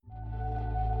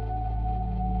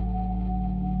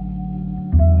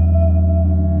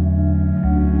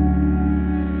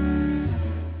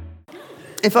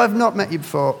If I've not met you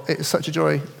before, it's such a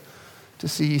joy to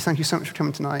see you. Thank you so much for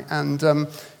coming tonight. And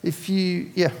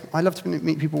I love to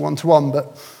meet people one-to-one,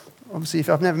 but obviously if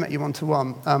I've never met you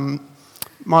one-to-one,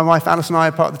 my wife Alice and I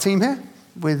are part of the team here.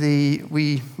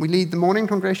 We lead the morning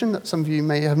congregation that some of you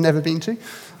may have never been to.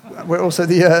 We're also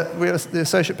the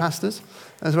associate pastors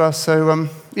as well. So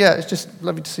it's just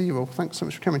lovely to see you all. Thanks so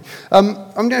much for coming.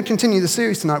 I'm going to continue the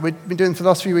series tonight. We've been doing for the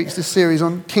last few weeks this series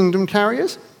on kingdom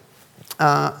carriers.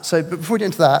 But before we get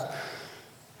into that,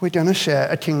 we're going to share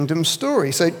a kingdom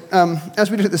story. So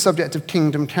as we look at the subject of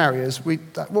kingdom carriers,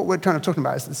 what we're kind of talking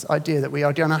about is this idea that we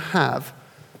are going to have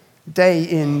day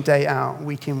in, day out,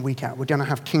 week in, week out. We're going to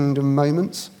have kingdom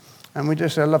moments. And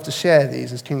I love to share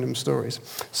these as kingdom stories.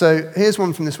 So here's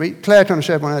one from this week. Claire kind of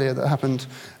shared one earlier that happened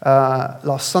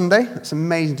last Sunday. It's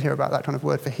amazing to hear about that kind of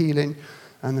word for healing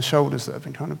and the shoulders that have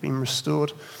been kind of being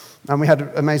restored. And we had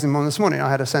an amazing one this morning. I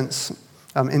had a sense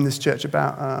in this church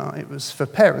about, it was for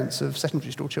parents of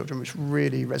secondary school children, which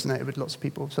really resonated with lots of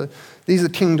people. So these are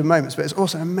kingdom moments, but it's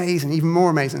also amazing, even more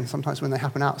amazing sometimes when they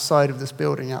happen outside of this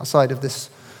building, outside of this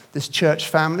church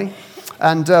family.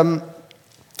 And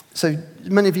so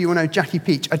many of you will know Jackie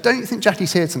Peach. I don't think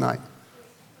Jackie's here tonight.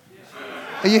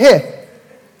 Are you here?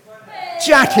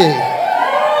 Jackie!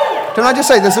 Can I just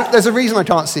say, there's a reason I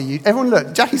can't see you. Everyone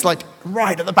look, Jackie's like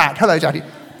right at the back. Hello, Jackie.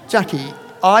 Jackie,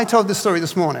 I told this story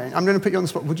this morning. I'm going to put you on the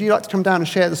spot. Would you like to come down and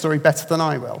share the story better than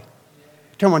I will?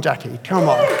 Come on, Jackie. Come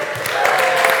on.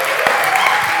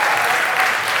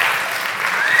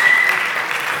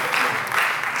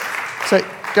 So,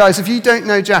 guys, if you don't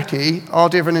know Jackie, I'll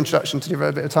give her an introduction to give her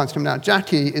a bit of time to come down.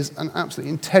 Jackie is an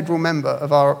absolutely integral member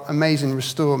of our amazing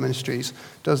Restore Ministries,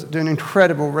 doing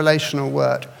incredible relational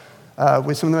work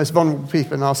with some of the most vulnerable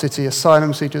people in our city,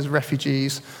 asylum seekers,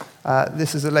 refugees.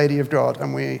 This is a lady of God,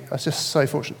 and we are just so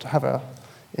fortunate to have her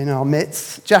in our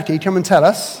midst. Jackie, come and tell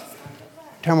us.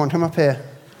 Come on, come up here.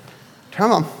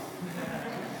 Come on.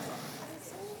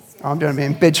 I'm going to be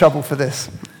in big trouble for this,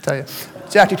 I tell you.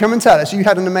 Jackie, come and tell us. You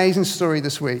had an amazing story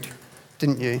this week,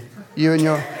 didn't you? You and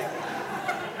your...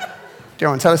 Go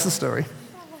on, tell us the story.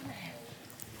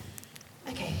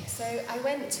 Okay, so I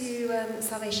went to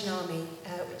Salvation Army,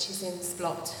 which is in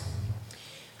Splot.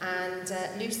 And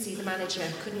Lucy, the manager,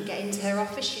 couldn't get into her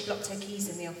office. She'd locked her keys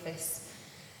in the office.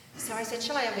 So I said,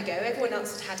 shall I have a go? Everyone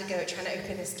else had a go at trying to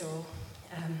open this door.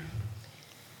 I'm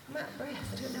out of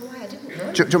breath. I don't know why I didn't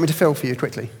run. Do you want me to fill for you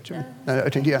quickly? No,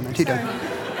 okay, yeah, keep going.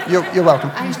 You're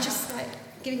welcome. I was just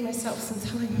giving myself some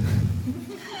time.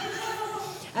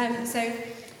 So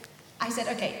I said,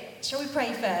 okay, shall we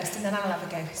pray first and then I'll have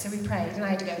a go? So we prayed and I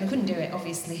had to go and I couldn't do it,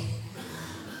 obviously.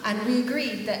 And we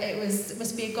agreed that it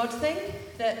must be a God thing,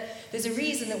 that there's a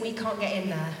reason that we can't get in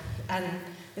there, and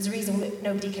there's a reason that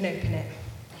nobody can open it.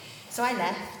 So I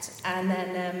left, and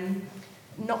then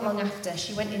not long after,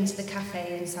 she went into the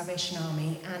cafe in Salvation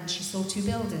Army, and she saw two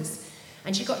builders.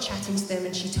 And she got chatting to them,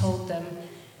 and she told them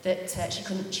that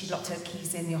she locked her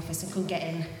keys in the office and couldn't get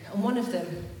in. And one of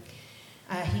them,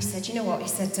 he said, you know what? He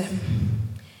said,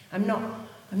 I'm not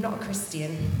a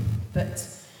Christian, but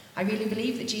I really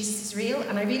believe that Jesus is real,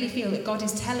 and I really feel that God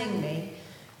is telling me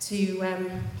to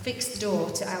fix the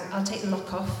door. I'll take the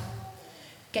lock off,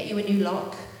 get you a new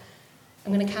lock.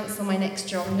 I'm going to cancel my next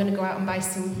job. I'm going to go out and buy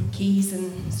some keys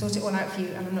and sort it all out for you,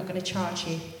 and I'm not going to charge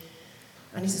you.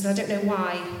 And he says, I don't know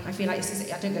why. I feel like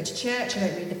I don't go to church, I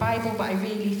don't read the Bible, but I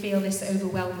really feel this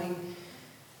overwhelming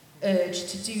urge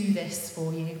to do this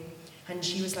for you. And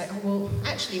she was like, oh, well,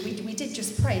 actually, we did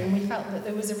just pray, and we felt that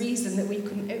there was a reason that we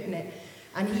couldn't open it.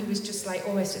 And he was just like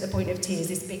almost at the point of tears,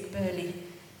 this big burly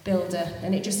builder.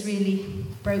 And it just really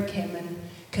broke him and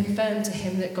confirmed to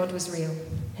him that God was real.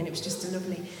 And it was just a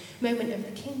lovely moment of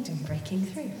the kingdom breaking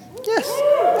through. Yes.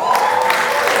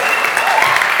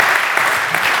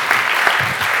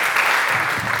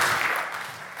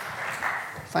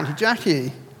 Thank you,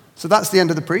 Jackie. So that's the end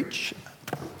of the preach.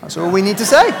 That's all we need to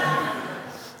say.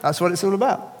 That's what it's all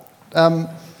about.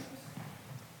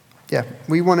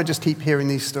 We want to just keep hearing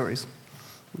these stories.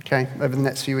 Okay, over the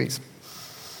next few weeks.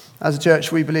 As a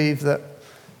church, we believe that,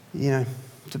 to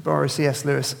borrow C.S.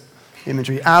 Lewis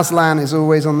imagery, Aslan is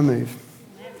always on the move.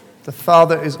 The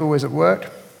Father is always at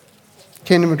work. The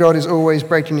kingdom of God is always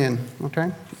breaking in,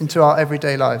 okay, into our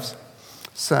everyday lives.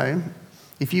 So,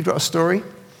 if you've got a story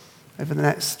over the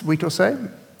next week or so,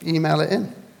 email it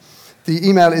in. The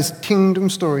email is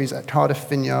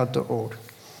kingdomstories@cardiffvineyard.org.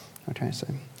 Okay, so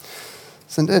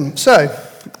send it in. So,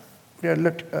 we're going to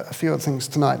look at a few other things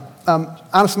tonight.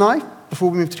 Alice and I, before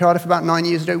we moved to Cardiff about 9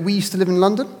 years ago, we used to live in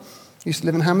London, used to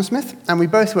live in Hammersmith, and we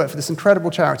both worked for this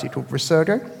incredible charity called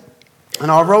Resurgo.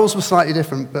 And our roles were slightly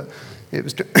different, but it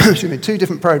was two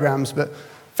different programs, but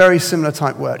very similar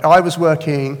type work. I was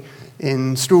working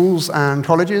in schools and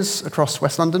colleges across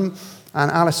West London, and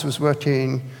Alice was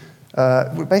working,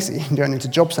 basically going into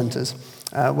job centres,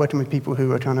 working with people who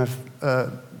were kind of,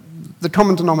 the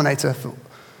common denominator,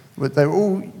 they were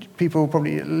all people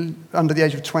probably under the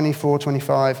age of 24,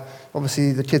 25.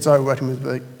 Obviously, the kids I was working with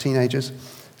were teenagers,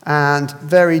 and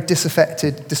very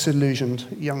disaffected, disillusioned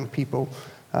young people,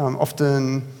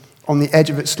 often on the edge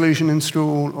of exclusion in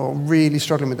school, or really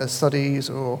struggling with their studies,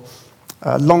 or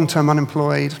long-term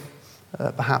unemployed,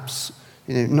 perhaps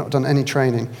not done any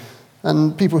training,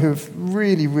 and people who've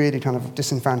really, really kind of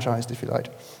disenfranchised, if you like.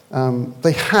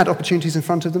 They had opportunities in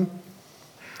front of them,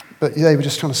 but they were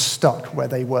just kind of stuck where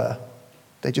they were.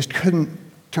 They just couldn't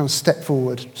kind of step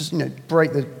forward, just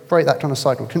break that kind of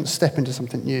cycle, couldn't step into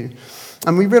something new.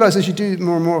 And we realize as you do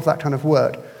more and more of that kind of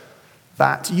work,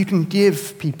 that you can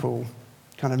give people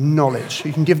kind of knowledge,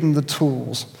 you can give them the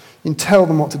tools, you can tell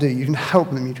them what to do, you can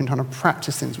help them, you can kind of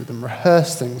practice things with them,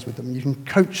 rehearse things with them, you can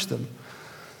coach them,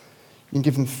 you can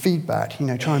give them feedback,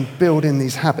 try and build in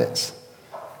these habits.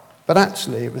 But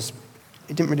actually, it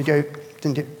didn't really go,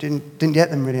 didn't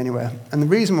get them really anywhere. And the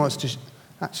reason was just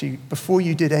actually, before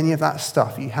you did any of that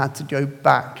stuff, you had to go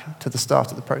back to the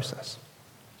start of the process.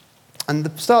 And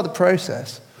the start of the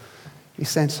process, you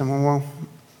said to someone, well,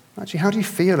 actually, how do you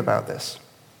feel about this?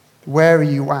 Where are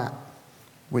you at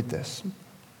with this?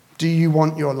 Do you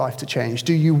want your life to change?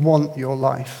 Do you want your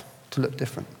life to look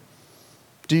different?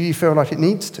 Do you feel like it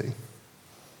needs to?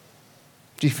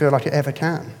 Do you feel like it ever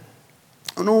can?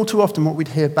 And all too often what we'd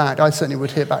hear back, I certainly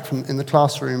would hear back from in the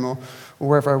classroom or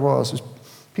wherever I was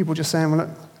people just saying, well, look,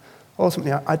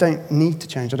 ultimately, I don't need to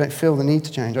change. I don't feel the need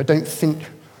to change. I don't think,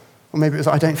 or maybe it was,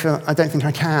 I don't think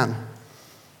I can.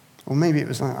 Or maybe it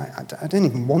was like, I don't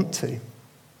even want to.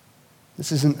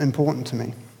 This isn't important to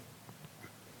me.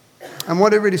 And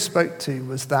what it really spoke to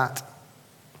was that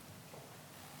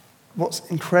what's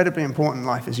incredibly important in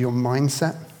life is your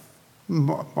mindset.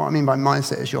 What I mean by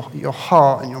mindset is your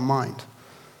heart and your mind.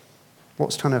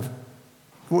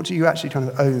 What do you actually kind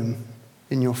of own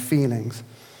in your feelings?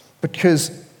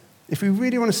 Because if we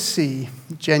really want to see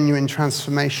genuine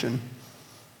transformation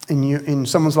in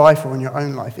someone's life or in your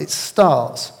own life, it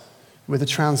starts with a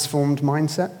transformed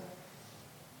mindset.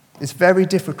 It's very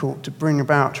difficult to bring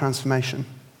about transformation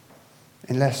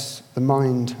unless the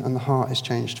mind and the heart is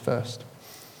changed first.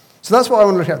 So that's what I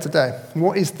want to look at today.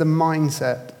 What is the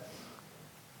mindset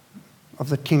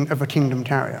of a kingdom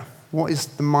carrier? What is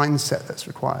the mindset that's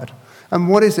required? And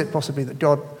what is it possibly that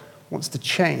God wants to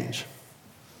change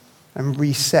and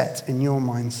reset in your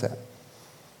mindset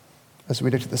as we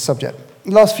look at the subject?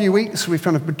 The last few weeks, we've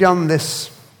kind of begun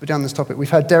this topic. We've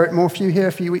had Derek Morphew here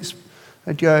a few weeks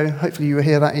ago. Hopefully you were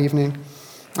here that evening.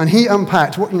 And he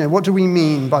unpacked, what do we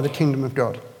mean by the kingdom of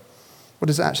God? What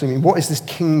does it actually mean? What is this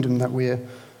kingdom that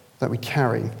we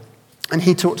carry? And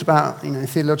he talked about, in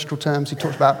theological terms, he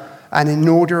talked about an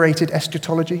inaugurated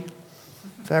eschatology.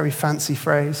 Very fancy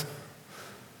phrase.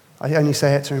 I only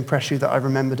say it to impress you that I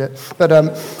remembered it. But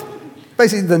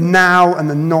basically the now and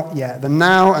the not yet. The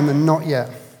now and the not yet.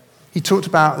 He talked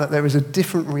about that there is a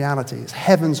different reality. It's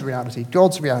heaven's reality,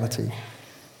 God's reality.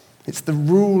 It's the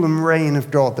rule and reign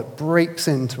of God that breaks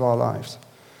into our lives.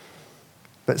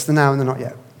 But it's the now and the not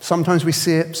yet. Sometimes we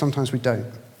see it, sometimes we don't.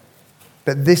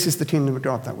 But this is the kingdom of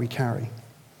God that we carry.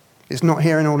 It's not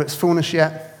here in all its fullness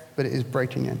yet, but it is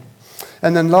breaking in.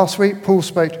 And then last week, Paul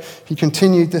spoke, he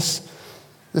continued this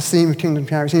theme of kingdom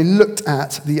carriers. He looked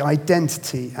at the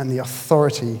identity and the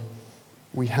authority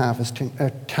we have as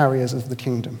carriers of the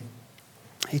kingdom.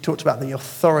 He talked about the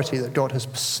authority that God has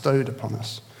bestowed upon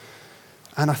us.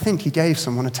 And I think he gave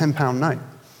someone a £10 note.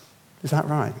 Is that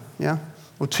right? Yeah?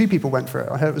 Well, 2 people went for it.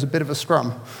 I heard it was a bit of a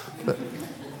scrum. But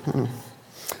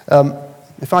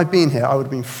if I'd been here, I would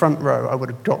have been front row. I would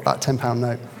have got that £10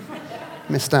 note.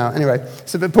 Missed out. Anyway,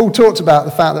 but Paul talked about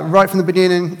the fact that right from the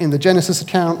beginning, in the Genesis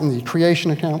account, in the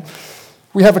creation account,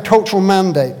 we have a cultural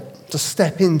mandate to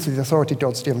step into the authority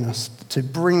God's given us, to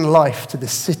bring life to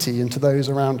this city and to those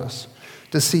around us,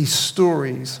 to see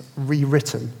stories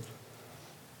rewritten.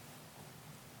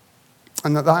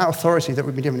 And that authority that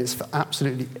we've been given is for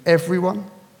absolutely everyone.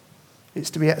 It's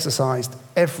to be exercised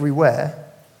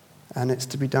everywhere, and it's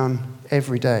to be done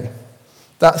every day.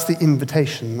 That's the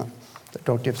invitation that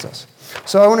God gives us.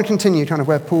 So I want to continue kind of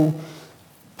where Paul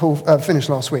finished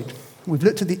last week. We've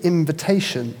looked at the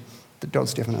invitation that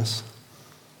God's given us.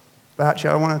 But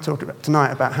actually, I want to talk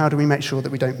tonight about how do we make sure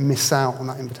that we don't miss out on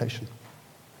that invitation.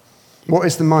 What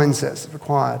is the mindset that's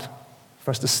required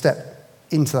for us to step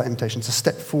into that invitation, to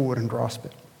step forward and grasp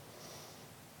it?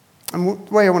 And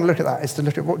the way I want to look at that is to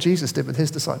look at what Jesus did with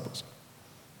his disciples.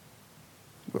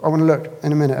 I want to look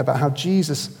in a minute about how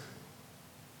Jesus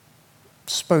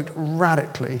spoke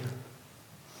radically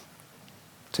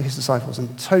to his disciples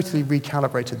and totally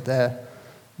recalibrated their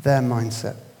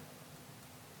mindset.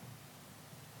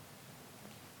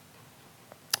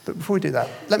 But before we do that,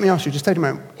 let me ask you, just take a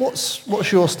moment,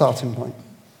 what's your starting point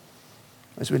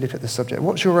as we look at this subject?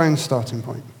 What's your own starting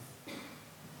point?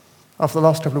 After the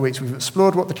last couple of weeks, we've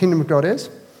explored what the kingdom of God is.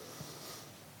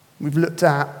 We've looked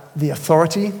at the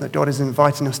authority that God is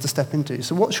inviting us to step into.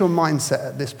 So what's your mindset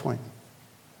at this point?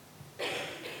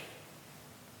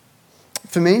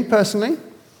 For me, personally,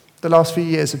 the last few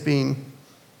years have been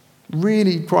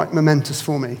really quite momentous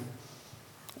for me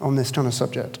on this kind of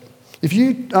subject. If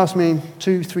you asked me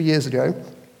 2-3 years ago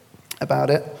about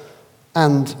it,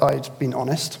 and I'd been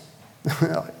honest,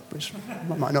 which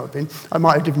I might not have been, I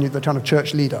might have given you the kind of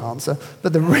church leader answer,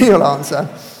 but the real answer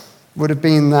would have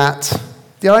been that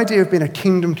the idea of being a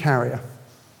kingdom carrier,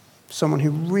 someone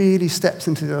who really steps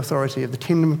into the authority of the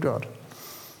kingdom of God,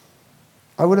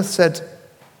 I would have said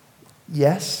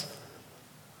yes,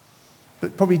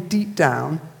 but probably deep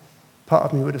down, part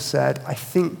of me would have said, I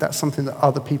think that's something that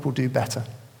other people do better.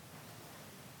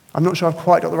 I'm not sure I've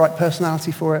quite got the right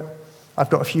personality for it. I've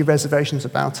got a few reservations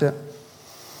about it.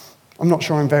 I'm not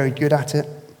sure I'm very good at it.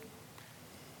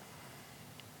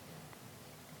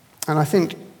 And I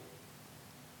think,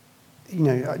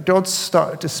 God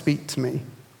started to speak to me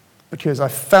because I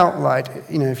felt like,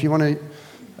 if you want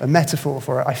a metaphor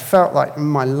for it, I felt like in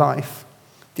my life,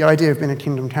 the idea of being a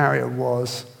kingdom carrier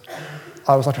was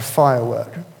I was like a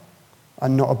firework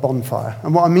and not a bonfire.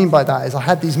 And what I mean by that is I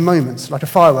had these moments, like a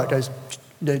firework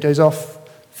goes off,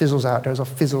 fizzles out, goes off,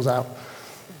 fizzles out.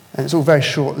 And it's all very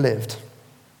short-lived.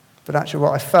 But actually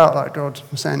what I felt like God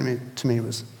was saying to me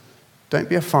was, don't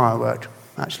be a firework,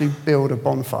 actually build a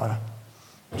bonfire.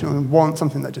 Do you want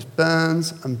something that just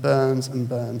burns and burns and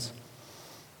burns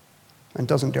and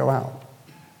doesn't go out?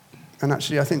 And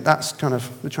actually I think that's kind of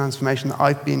the transformation that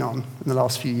I've been on in the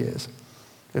last few years,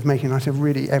 of making like a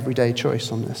really everyday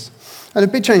choice on this. And a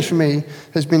big change for me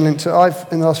has been linked to,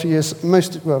 in the last few years,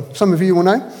 some of you will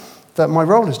know that my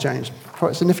role has changed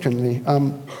quite significantly.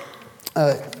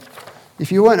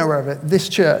 If you weren't aware of it, this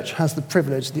church has the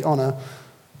privilege, the honour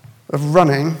of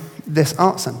running this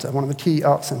art centre, one of the key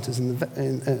art centres in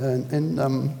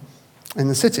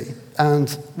the city. And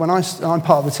when I'm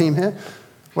part of the team here,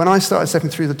 when I started stepping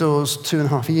through the doors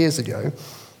 2.5 years ago,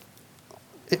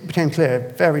 it became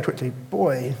clear very quickly,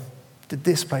 boy, did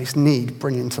this place need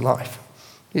bringing to life.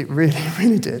 It really,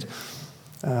 really did.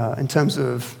 In terms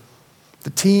of the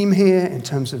team here, in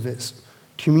terms of its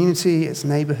community, its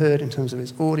neighborhood, in terms of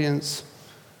its audience,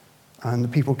 and the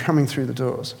people coming through the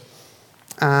doors.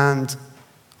 And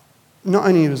not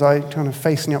only was I kind of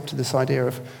facing up to this idea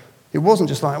of, it wasn't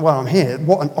just like, well, I'm here,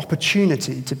 what an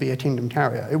opportunity to be a kingdom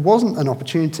carrier. It wasn't an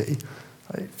opportunity.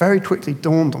 It very quickly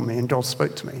dawned on me, and God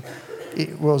spoke to me.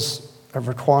 It was a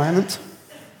requirement.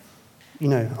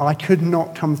 I could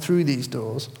not come through these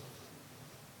doors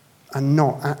and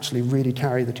not actually really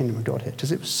carry the kingdom of God here,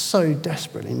 because it was so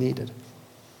desperately needed.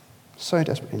 So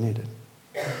desperately needed.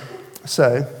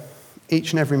 So,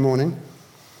 each and every morning,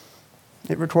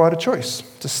 it required a choice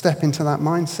to step into that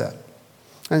mindset.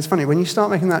 And it's funny, when you start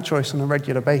making that choice on a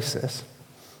regular basis,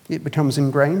 it becomes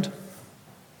ingrained.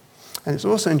 And it's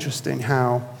also interesting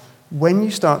how when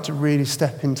you start to really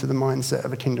step into the mindset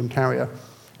of a kingdom carrier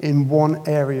in one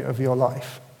area of your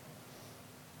life,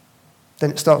 then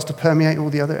it starts to permeate all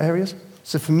the other areas.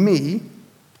 So for me,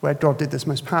 where God did this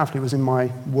most powerfully was in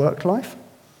my work life.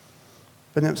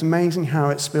 But then it's amazing how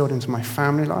it spilled into my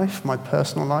family life, my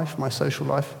personal life, my social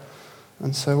life,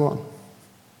 and so on.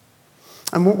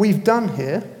 And what we've done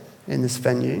here in this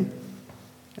venue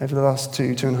over the last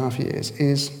 2.5 years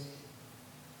is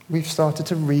we've started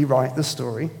to rewrite the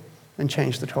story and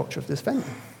change the culture of this venue.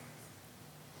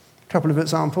 A couple of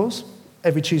examples.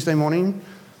 Every Tuesday morning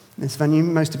in this venue,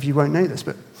 most of you won't know this,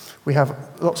 but we have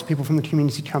lots of people from the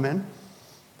community come in,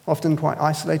 often quite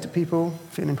isolated people,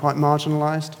 feeling quite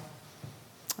marginalised.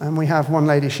 And we have one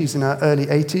lady, she's in her early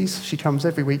 80s. She comes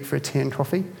every week for a tea and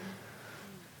coffee.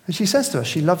 And she says to us,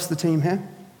 she loves the team here.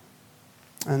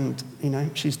 And,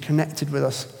 she's connected with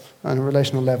us on a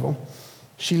relational level.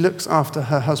 She looks after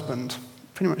her husband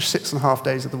pretty much 6.5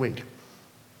 days of the week.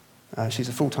 She's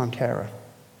a full-time carer.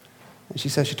 And she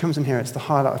says she comes in here, it's the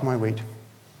highlight of my week.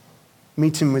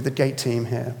 Meeting with the gate team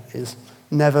here is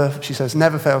never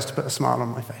fails to put a smile on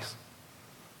my face.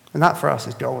 And that for us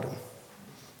is golden.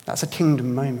 That's a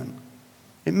kingdom moment.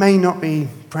 It may not be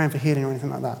praying for healing or anything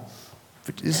like that.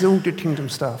 But it's all good kingdom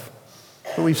stuff.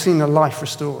 But we've seen a life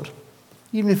restored,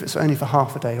 even if it's only for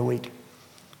half a day a week.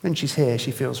 When she's here, she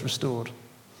feels restored.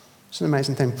 It's an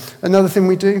amazing thing. Another thing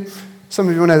we do, some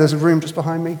of you will know there's a room just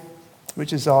behind me,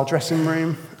 which is our dressing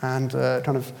room and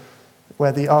kind of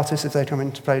where the artists, if they come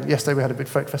in to play. Yesterday we had a big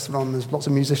folk festival on, there's lots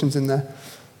of musicians in there.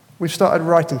 We've started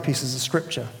writing pieces of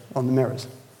scripture on the mirrors.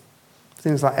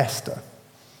 Things like Esther,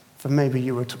 for maybe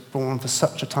you were born for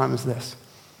such a time as this.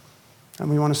 And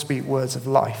we want to speak words of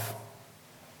life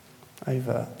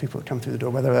over people that come through the door,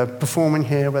 whether they're performing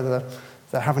here, whether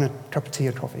they're having a cup of tea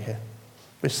or coffee here.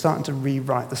 We're starting to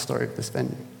rewrite the story of this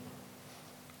venue.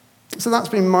 So that's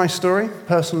been my story,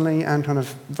 personally and kind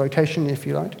of vocationally, if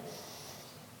you like.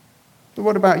 But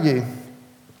what about you?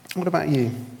 What about you?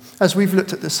 As we've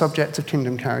looked at the subject of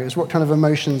kingdom carriers, what kind of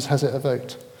emotions has it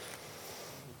evoked?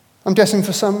 I'm guessing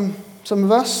for some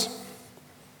of us,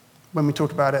 when we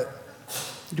talk about it,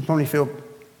 you can probably feel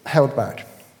held back.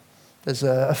 There's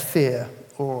a fear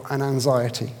or an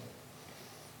anxiety.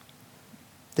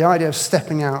 The idea of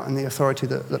stepping out in the authority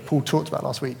that Paul talked about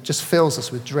last week just fills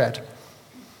us with dread.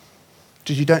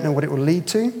 Because you don't know what it will lead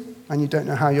to, and you don't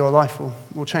know how your life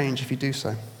will change if you do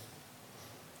so.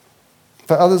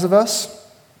 For others of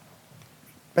us,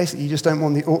 basically you just don't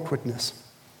want the awkwardness.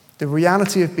 The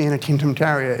reality of being a kingdom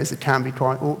carrier is it can be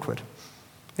quite awkward.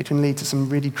 It can lead to some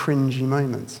really cringy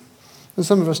moments. And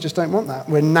some of us just don't want that.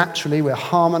 We're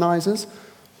harmonizers.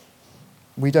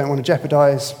 We don't want to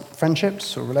jeopardize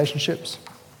friendships or relationships.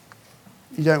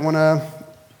 You don't want to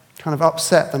kind of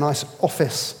upset the nice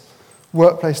office,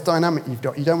 workplace dynamic you've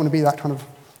got. You don't want to be that kind of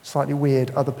slightly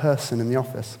weird other person in the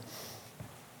office.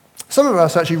 Some of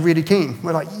us are actually really keen.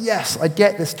 We're like, yes, I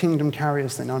get this kingdom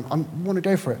carriers thing. I want to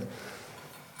go for it.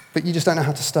 But you just don't know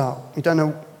how to start. You don't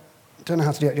know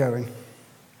how to get going.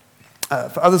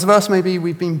 For others of us, maybe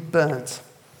we've been burnt.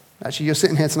 Actually, you're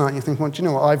sitting here tonight and you think, well, do you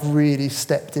know what? I've really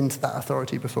stepped into that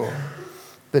authority before,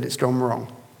 but it's gone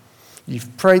wrong.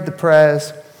 You've prayed the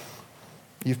prayers,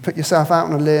 you've put yourself out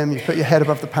on a limb, you've put your head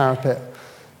above the parapet,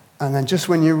 and then just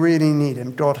when you really need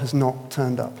him, God has not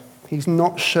turned up. He's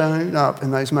not shown up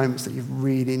in those moments that you've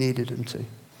really needed him to.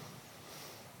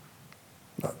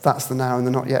 But that's the now and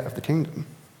the not yet of the kingdom.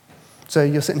 So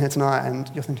you're sitting here tonight and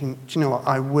you're thinking, do you know what?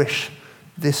 I wish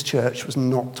this church was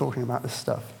not talking about this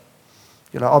stuff.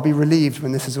 You're like, I'll be relieved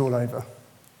when this is all over.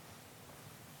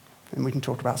 And we can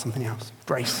talk about something else.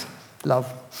 Grace,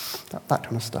 love, that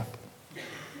kind of stuff.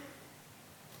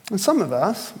 And some of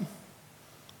us,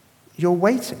 you're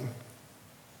waiting.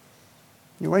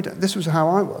 You're waiting. This was how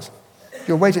I was.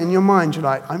 You're waiting in your mind. You're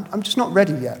like, I'm just not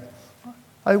ready yet.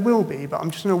 I will be, but I'm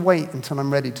just going to wait until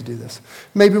I'm ready to do this.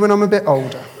 Maybe when I'm a bit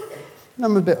older.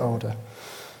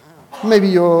 Maybe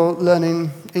you're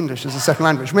learning English as a second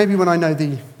language. Maybe when I know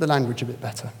the language a bit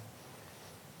better.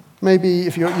 Maybe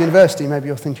if you're at university, maybe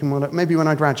you're thinking, well, maybe when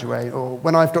I graduate or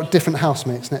when I've got different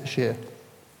housemates next year.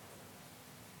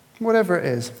 Whatever it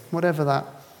is, whatever that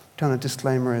kind of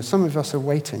disclaimer is, some of us are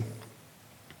waiting.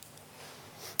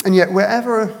 And yet,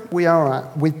 wherever we are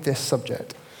at with this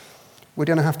subject, we're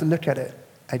going to have to look at it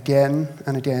again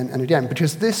and again and again,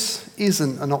 because this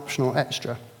isn't an optional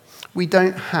extra. We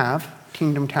don't have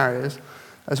kingdom carriers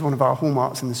as one of our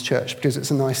hallmarks in this church because it's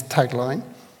a nice tagline.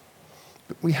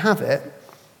 But we have it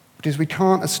because we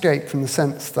can't escape from the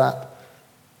sense that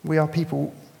we are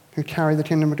people who carry the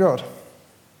kingdom of God.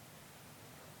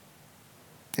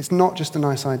 It's not just a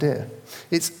nice idea.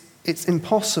 It's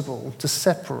impossible to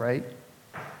separate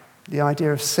the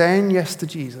idea of saying yes to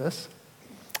Jesus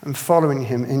and following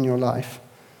him in your life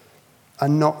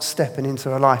and not stepping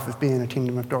into a life of being a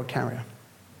kingdom of God carrier.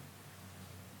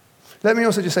 Let me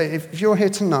also just say, if you're here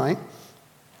tonight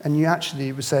and you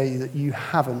actually would say that you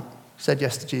haven't said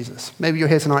yes to Jesus, maybe you're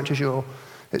here tonight because you're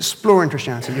exploring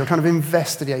Christianity, you're kind of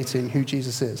investigating who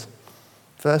Jesus is.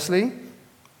 Firstly,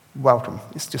 welcome.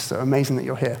 It's just so amazing that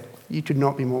you're here. You could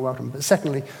not be more welcome. But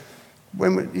secondly,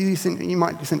 when you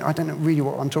might think, I don't know really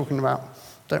what I'm talking about.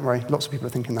 Don't worry, lots of people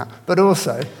are thinking that. But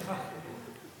also,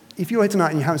 if you're here tonight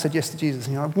and you haven't said yes to Jesus,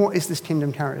 and you're like, what is this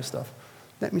kingdom carrier stuff?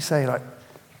 Let me say,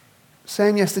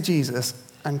 saying yes to Jesus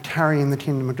and carrying the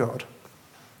kingdom of God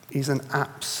is an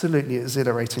absolutely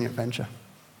exhilarating adventure.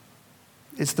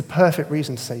 It's the perfect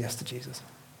reason to say yes to Jesus.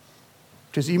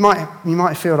 Because you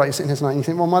might feel like you're sitting here tonight and you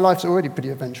think, well, my life's already pretty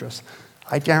adventurous.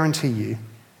 I guarantee you,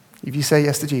 if you say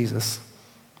yes to Jesus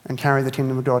and carry the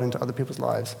kingdom of God into other people's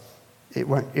lives, it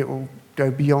will go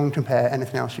beyond compare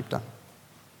anything else you've done.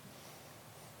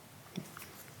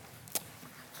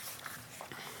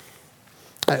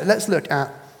 Let's look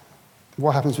at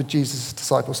what happens with Jesus'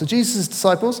 disciples. So Jesus'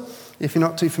 disciples, if you're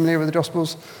not too familiar with the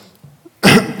Gospels,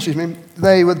 excuse me,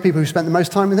 they were the people who spent the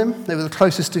most time with him. They were the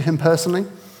closest to him personally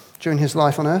during his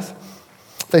life on earth.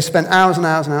 They spent hours and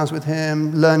hours and hours with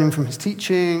him, learning from his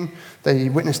teaching. They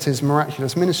witnessed his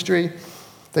miraculous ministry.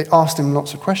 They asked him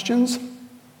lots of questions.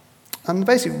 And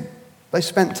basically, they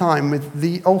spent time with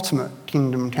the ultimate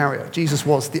kingdom carrier. Jesus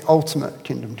was the ultimate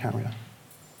kingdom carrier.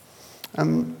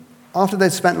 And after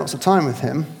they'd spent lots of time with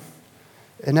him,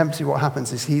 inevitably what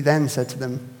happens is he then said to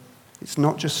them, it's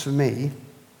not just for me,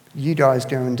 you guys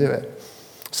go and do it.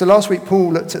 So last week,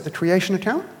 Paul looked at the creation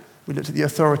account. We looked at the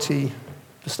authority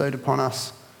bestowed upon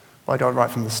us by God right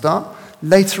from the start.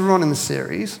 Later on in the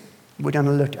series, we're going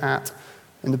to look at,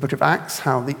 in the book of Acts,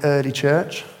 how the early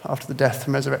church, after the death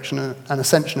and resurrection and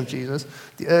ascension of Jesus,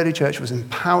 the early church was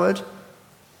empowered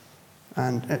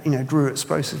and grew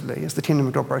explosively as the kingdom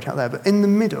of God broke out there. But in the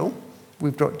middle,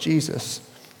 we've got Jesus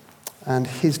and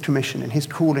his commission and his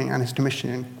calling and his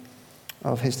commissioning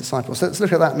of his disciples. So let's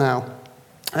look at that now.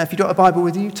 If you've got a Bible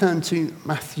with you, turn to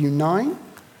Matthew 9.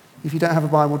 If you don't have a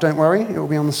Bible, don't worry. It will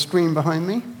be on the screen behind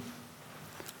me.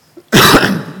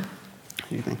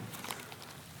 Excuse me.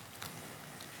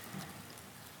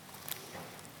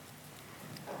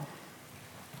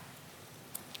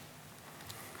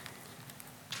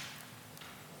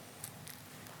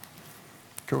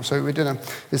 Cool, so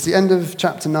it's the end of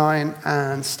chapter 9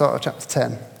 and start of chapter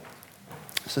 10.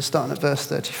 So starting at verse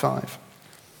 35.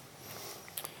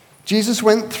 Jesus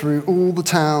went through all the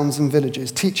towns and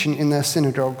villages, teaching in their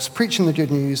synagogues, preaching the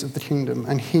good news of the kingdom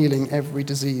and healing every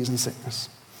disease and sickness.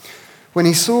 When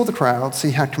he saw the crowds,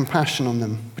 he had compassion on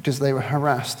them because they were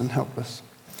harassed and helpless,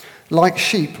 like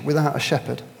sheep without a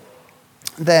shepherd.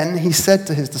 Then he said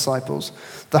to his disciples,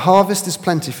 "The harvest is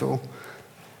plentiful,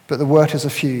 but the workers are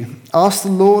few. Ask the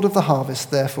Lord of the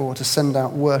harvest, therefore, to send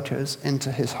out workers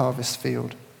into his harvest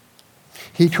field."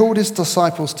 He called his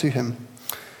disciples to him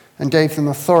and gave them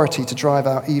authority to drive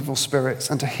out evil spirits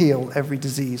and to heal every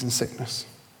disease and sickness.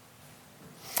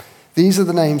 These are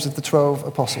the names of the 12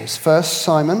 apostles. First,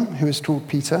 Simon, who is called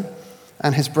Peter,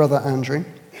 and his brother Andrew.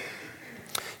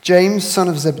 James, son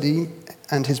of Zebedee,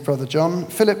 and his brother John.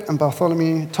 Philip and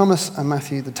Bartholomew. Thomas and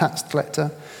Matthew, the tax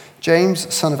collector.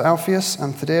 James, son of Alphaeus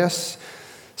and Thaddeus,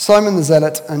 Simon the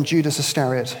Zealot, and Judas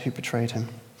Iscariot, who betrayed him.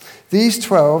 These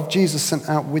 12 Jesus sent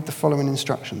out with the following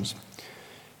instructions.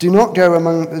 Do not go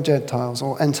among the Gentiles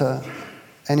or enter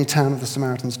any town of the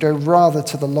Samaritans. Go rather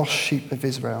to the lost sheep of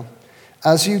Israel.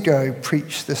 As you go,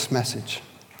 preach this message.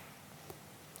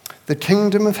 The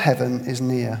kingdom of heaven is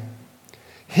near.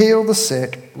 Heal the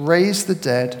sick, raise the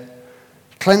dead,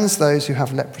 cleanse those who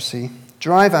have leprosy,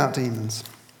 drive out demons.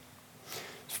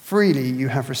 Freely you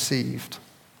have received,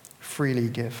 freely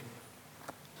give.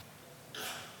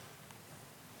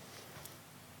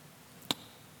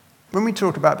 When we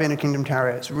talk about being a kingdom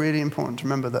carrier, it's really important to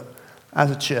remember that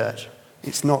as a church,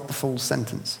 it's not the full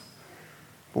sentence.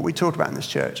 What we talk about in this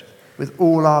church, with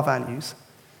all our values,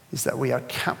 is that we are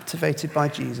captivated by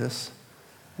Jesus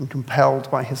and compelled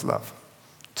by his love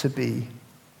to be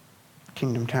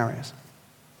kingdom carriers.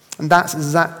 And that's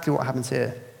exactly what happens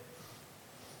here.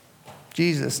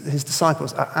 Jesus, his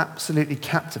disciples, are absolutely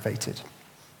captivated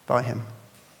by him,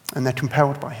 and they're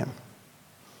compelled by him.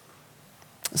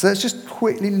 So let's just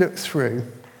quickly look through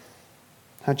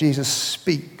how Jesus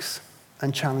speaks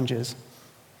and challenges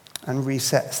and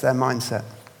resets their mindset.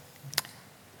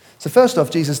 So first off,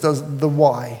 Jesus does the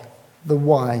why. The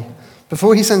why.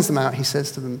 Before he sends them out, he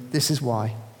says to them, this is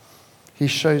why. He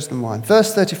shows them why.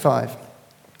 Verse 35.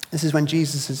 This is when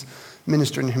Jesus is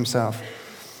ministering himself.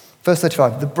 Verse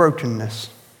 35, the brokenness.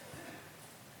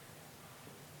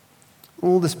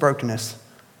 All this brokenness,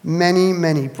 many,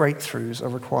 many breakthroughs are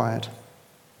required.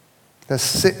 There's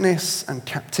sickness and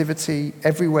captivity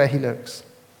everywhere he looks.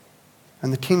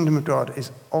 And the kingdom of God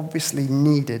is obviously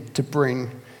needed to bring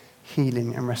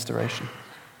healing and restoration.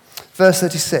 Verse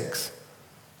 36,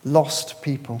 lost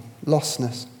people,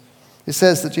 lostness. It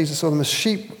says that Jesus saw them as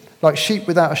sheep, like sheep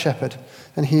without a shepherd,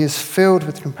 and he is filled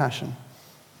with compassion.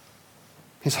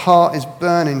 His heart is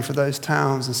burning for those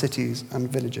towns and cities and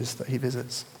villages that he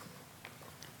visits.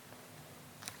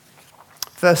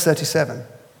 Verse 37,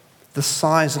 the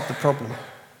size of the problem.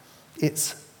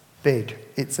 It's big.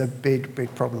 It's a big,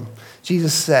 big problem.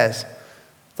 Jesus says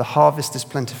the harvest is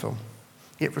plentiful.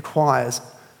 It requires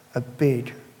a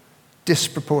big,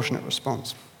 disproportionate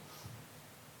response.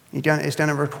 It's going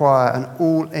to require an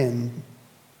all-in,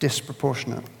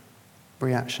 disproportionate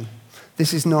reaction. He's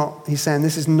saying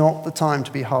this is not the time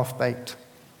to be half-baked.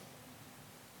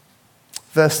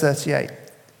 Verse 38,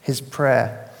 his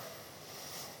prayer.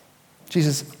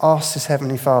 Jesus asks his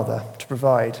heavenly Father to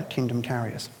provide kingdom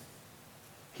carriers.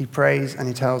 He prays and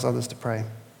he tells others to pray.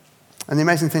 And the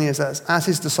amazing thing is that as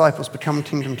his disciples become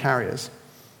kingdom carriers,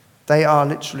 they are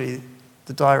literally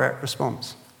the direct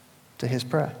response to his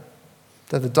prayer.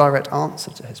 They're the direct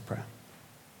answer to his prayer.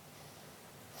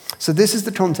 So this is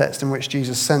the context in which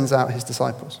Jesus sends out his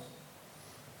disciples.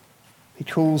 He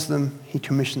calls them, he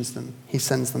commissions them, he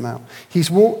sends them out.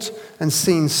 He's walked and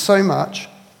seen so much,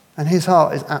 and his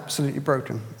heart is absolutely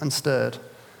broken and stirred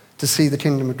to see the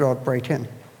kingdom of God break in.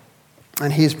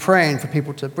 And he is praying for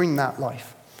people to bring that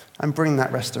life and bring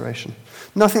that restoration.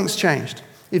 Nothing's changed.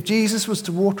 If Jesus was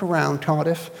to walk around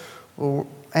Cardiff or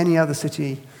any other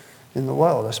city in the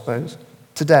world, I suppose,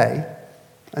 today,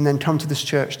 and then come to this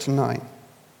church tonight,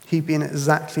 he'd be in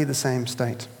exactly the same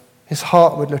state. His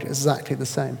heart would look exactly the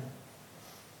same.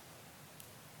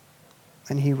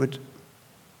 And he would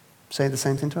say the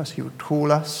same thing to us. He would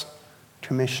call us,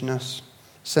 commission us,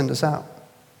 send us out.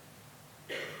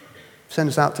 Send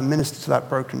us out to minister to that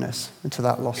brokenness and to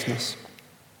that lostness.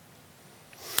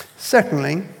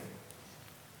 Secondly,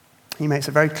 he makes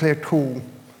a very clear call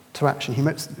to action. He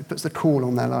puts the call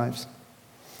on their lives.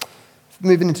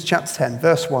 Moving into chapter 10,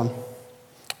 verse 1.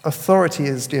 Authority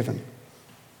is given.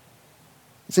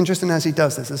 It's interesting as he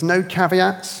does this. There's no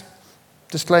caveats,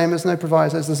 disclaimers, no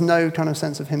provisos. There's no kind of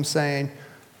sense of him saying,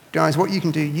 guys, what you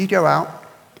can do, you go out,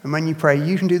 and when you pray,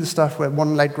 you can do the stuff where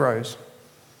one leg grows,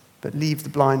 but leave the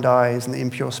blind eyes and the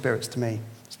impure spirits to me.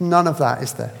 None of that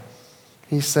is there.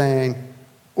 He's saying,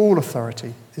 all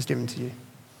authority is given to you.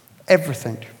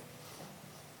 Everything.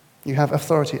 You have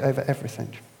authority over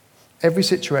everything. Every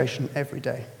situation, every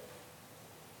day.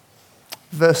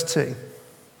 Verse 2.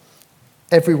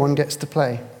 Everyone gets to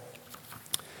play.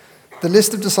 The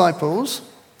list of disciples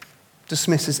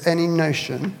dismisses any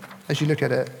notion, as you look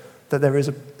at it, that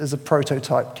there's a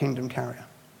prototype kingdom carrier.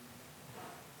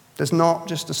 There's not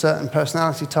just a certain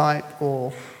personality type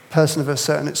or person of a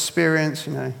certain experience,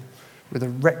 with a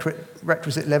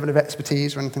requisite level of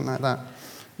expertise or anything like that.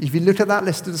 If you look at that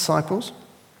list of disciples,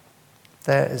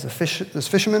 there's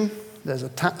fishermen, there's a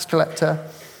tax collector,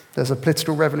 there's a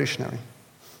political revolutionary.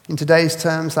 In today's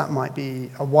terms, that might be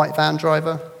a white van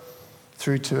driver,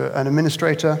 through to an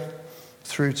administrator,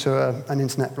 through to an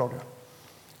internet blogger.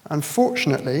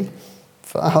 Unfortunately,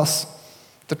 for us,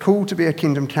 the call to be a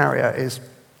kingdom carrier is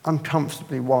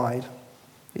uncomfortably wide.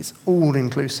 It's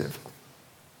all-inclusive.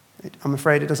 I'm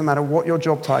afraid it doesn't matter what your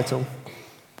job title,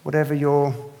 whatever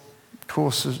your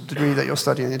course or degree that you're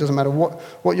studying, it doesn't matter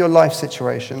what your life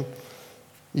situation,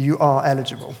 you are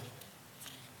eligible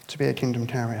to be a kingdom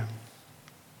carrier.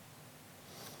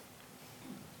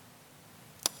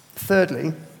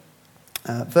 Thirdly,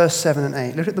 verse 7 and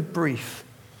 8, look at the brief.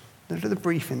 Look at the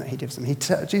briefing that he gives them.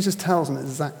 Jesus tells them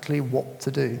exactly what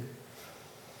to do.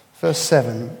 Verse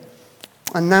 7,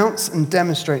 announce and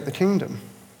demonstrate the kingdom.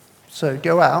 So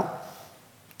go out,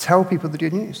 tell people the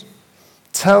good news.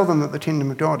 Tell them that the kingdom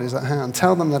of God is at hand.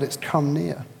 Tell them that it's come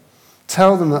near.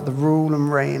 Tell them that the rule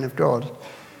and reign of God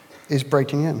is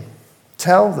breaking in.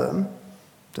 Tell them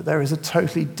that there is a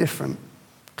totally different,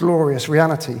 glorious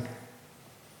reality.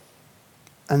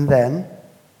 And then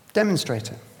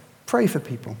demonstrate it. Pray for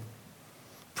people.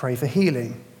 Pray for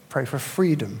healing. Pray for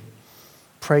freedom.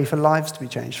 Pray for lives to be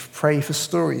changed. Pray for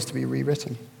stories to be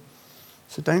rewritten.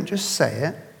 So don't just say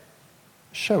it,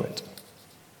 show it.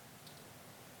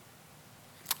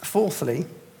 Fourthly,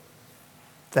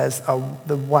 there's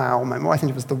the wow moment. What I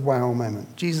think of as the wow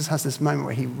moment. Jesus has this moment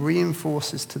where he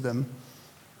reinforces to them,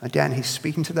 again, he's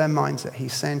speaking to their mindset.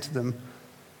 He's saying to them,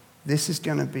 this is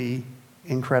going to be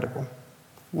incredible.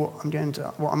 What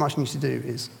I'm asking you to do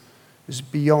is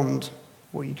beyond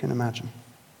what you can imagine.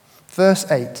 Verse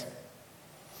 8.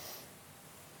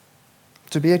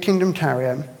 To be a kingdom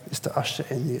carrier is to usher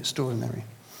in the extraordinary.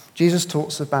 Jesus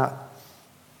talks about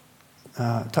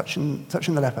touching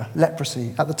the leper,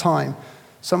 leprosy. At the time,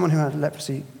 someone who had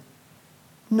leprosy,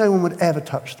 no one would ever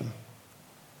touch them.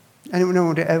 No one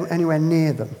would go anywhere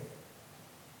near them.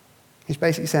 He's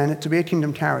basically saying that to be a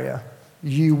kingdom carrier,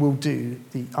 you will do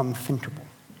the unthinkable.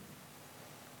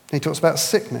 And he talks about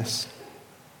sickness.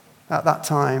 At that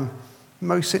time,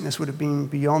 most sickness would have been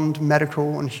beyond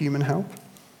medical and human help.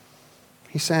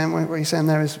 What he's saying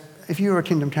there is, if you are a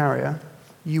kingdom carrier,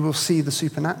 you will see the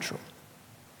supernatural.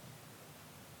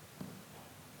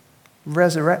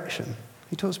 Resurrection.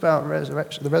 He talks about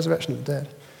resurrection, the resurrection of the dead.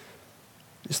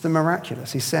 It's the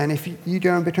miraculous. He's saying if you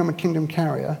go and become a kingdom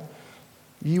carrier,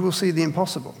 you will see the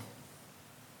impossible.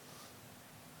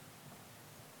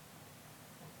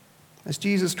 As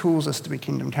Jesus calls us to be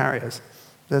kingdom carriers,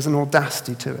 there's an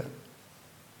audacity to it.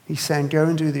 He's saying, go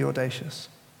and do the audacious.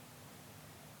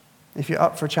 If you're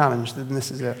up for a challenge, then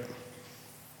this is it.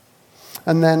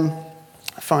 And then,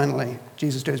 finally,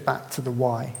 Jesus goes back to the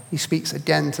why. He speaks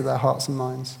again to their hearts and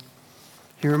minds.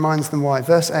 He reminds them why.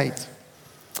 Verse 8,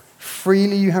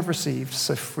 Freely you have received,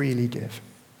 so freely give.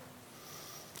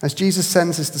 As Jesus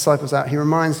sends his disciples out, he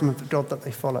reminds them of the God that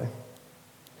they follow,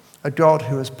 a God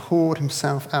who has poured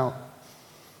himself out.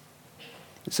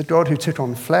 It's a God who took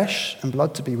on flesh and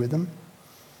blood to be with them.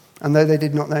 And though they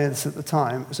did not know this at the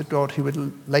time, it was a God who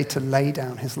would later lay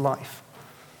down his life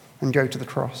and go to the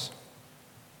cross.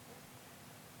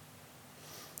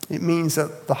 It means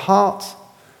that the heart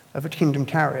of a kingdom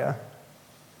carrier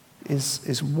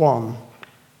is one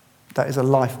that is a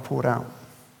life poured out,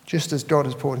 just as God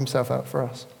has poured himself out for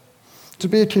us. To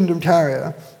be a kingdom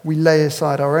carrier, we lay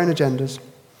aside our own agendas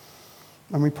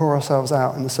and we pour ourselves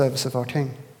out in the service of our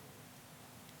King.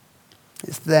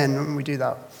 It's then when we do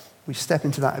that, we step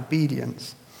into that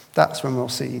obedience, that's when we'll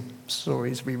see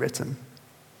stories rewritten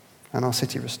and our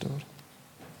city restored.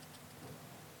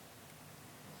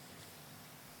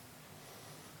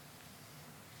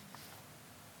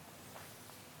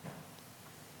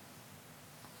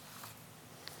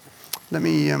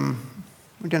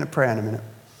 We're going to pray in a minute.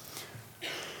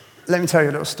 Let me tell you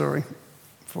a little story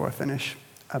before I finish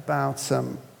about,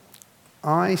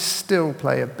 I still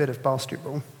play a bit of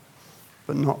basketball,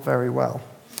 but not very well.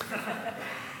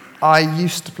 I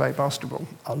used to play basketball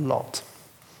a lot.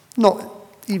 Not,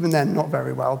 even then, not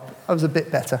very well. I was a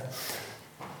bit better.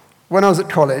 When I was at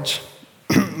college,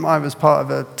 I was part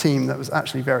of a team that was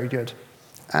actually very good.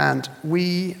 And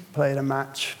we played a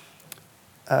match.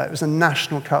 It was a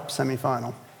National Cup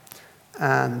semi-final.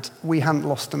 And we hadn't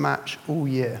lost a match all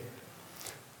year.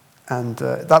 And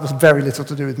that was very little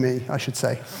to do with me, I should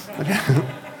say.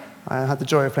 I had the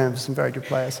joy of playing with some very good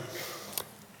players.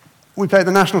 We played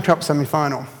the National Cup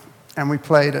semi-final, and we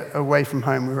played away from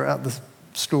home. We were at the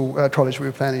school, college we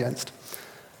were playing against.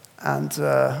 And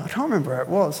I can't remember where it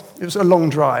was. It was a long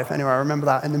drive. Anyway, I remember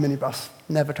that in the minibus.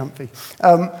 Never comfy.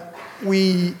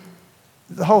 The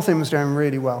whole thing was going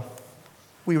really well.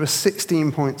 We were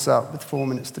 16 points up with 4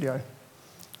 minutes to go.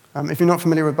 If you're not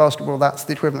familiar with basketball, that's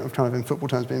the equivalent of kind of in football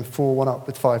terms being 4-1 up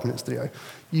with 5 minutes to go.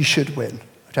 You should win,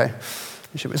 okay?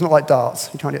 You should. It's not like darts.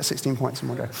 You can't get 16 points in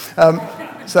one go.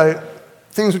 So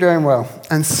things were going well.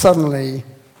 And suddenly,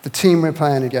 the team we're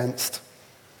playing against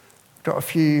got a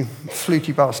few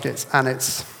fluky baskets, and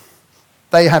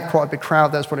they had quite a big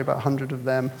crowd. There was probably about 100 of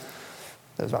them.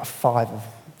 There was about five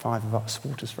of us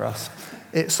supporters for us.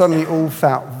 It suddenly all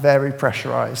felt very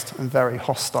pressurized and very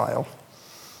hostile.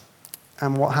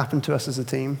 And what happened to us as a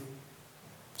team?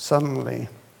 Suddenly,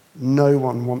 no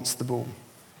one wants the ball.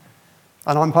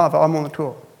 And I'm part of it. I'm on the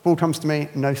court. Ball comes to me,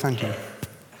 no thank you.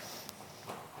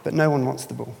 But no one wants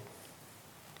the ball.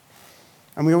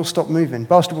 And we all stop moving.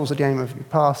 Basketball's a game of you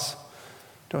pass.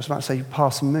 I was about to say you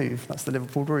pass and move. That's the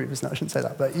Liverpool groove, isn't it? I shouldn't say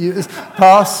that. But you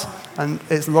pass, and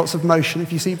it's lots of motion.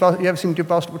 If you ever seen good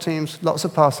basketball teams, lots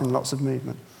of passing, lots of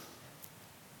movement.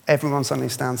 Everyone suddenly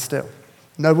stands still.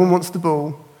 No one wants the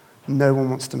ball. No one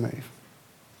wants to move.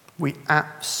 We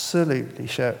absolutely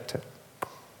shirked it.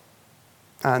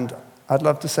 And I'd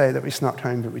love to say that we snuck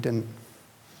home, but we didn't.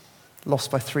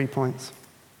 Lost by 3 points.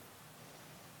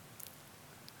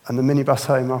 And the minibus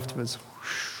home afterwards,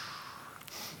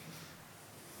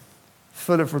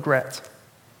 full of regret.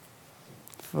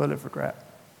 Full of regret.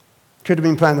 Could have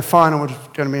been playing the final, was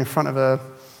going to be in front of a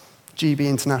GB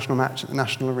international match at the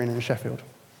National Arena in Sheffield.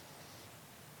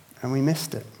 And we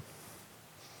missed it.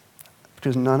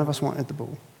 Because none of us wanted the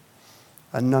ball.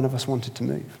 And none of us wanted to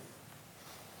move.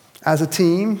 As a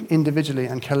team, individually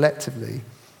and collectively,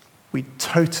 we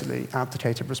totally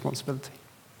abdicated responsibility.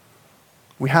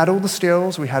 We had all the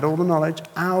skills, we had all the knowledge,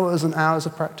 hours and hours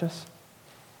of practice.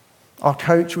 Our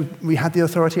coach, we had the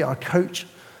authority. Our coach,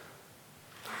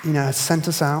 had sent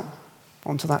us out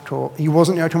onto that court. He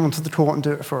wasn't going to come onto the court and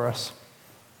do it for us.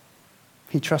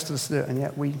 He trusted us to do it, and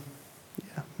yet we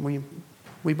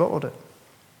bottled it.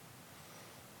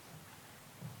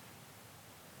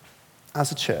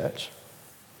 As a church,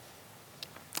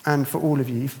 and for all of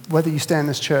you, whether you stay in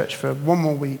this church for one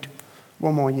more week,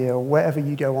 one more year, or wherever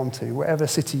you go on to, whatever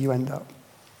city you end up,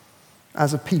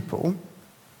 as a people,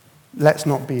 let's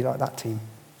not be like that team.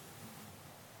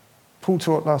 Paul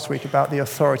talked last week about the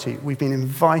authority. We've been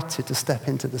invited to step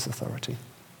into this authority.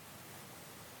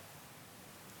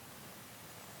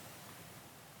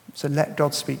 So let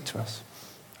God speak to us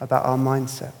about our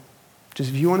mindset. Because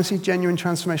if you want to see genuine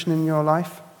transformation in your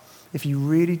life, if you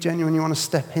really genuinely want to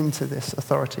step into this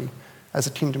authority as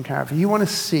a kingdom carrier, if you want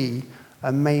to see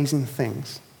amazing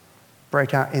things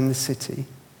break out in the city,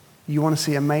 you want to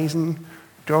see amazing,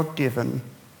 God-given,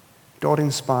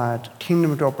 God-inspired,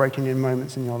 kingdom of God breaking in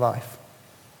moments in your life,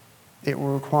 it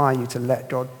will require you to let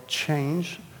God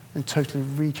change and totally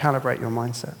recalibrate your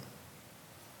mindset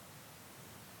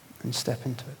and step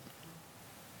into it.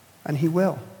 And he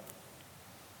will.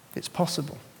 It's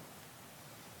possible.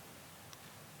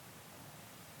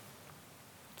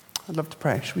 I'd love to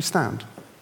pray. Shall we stand?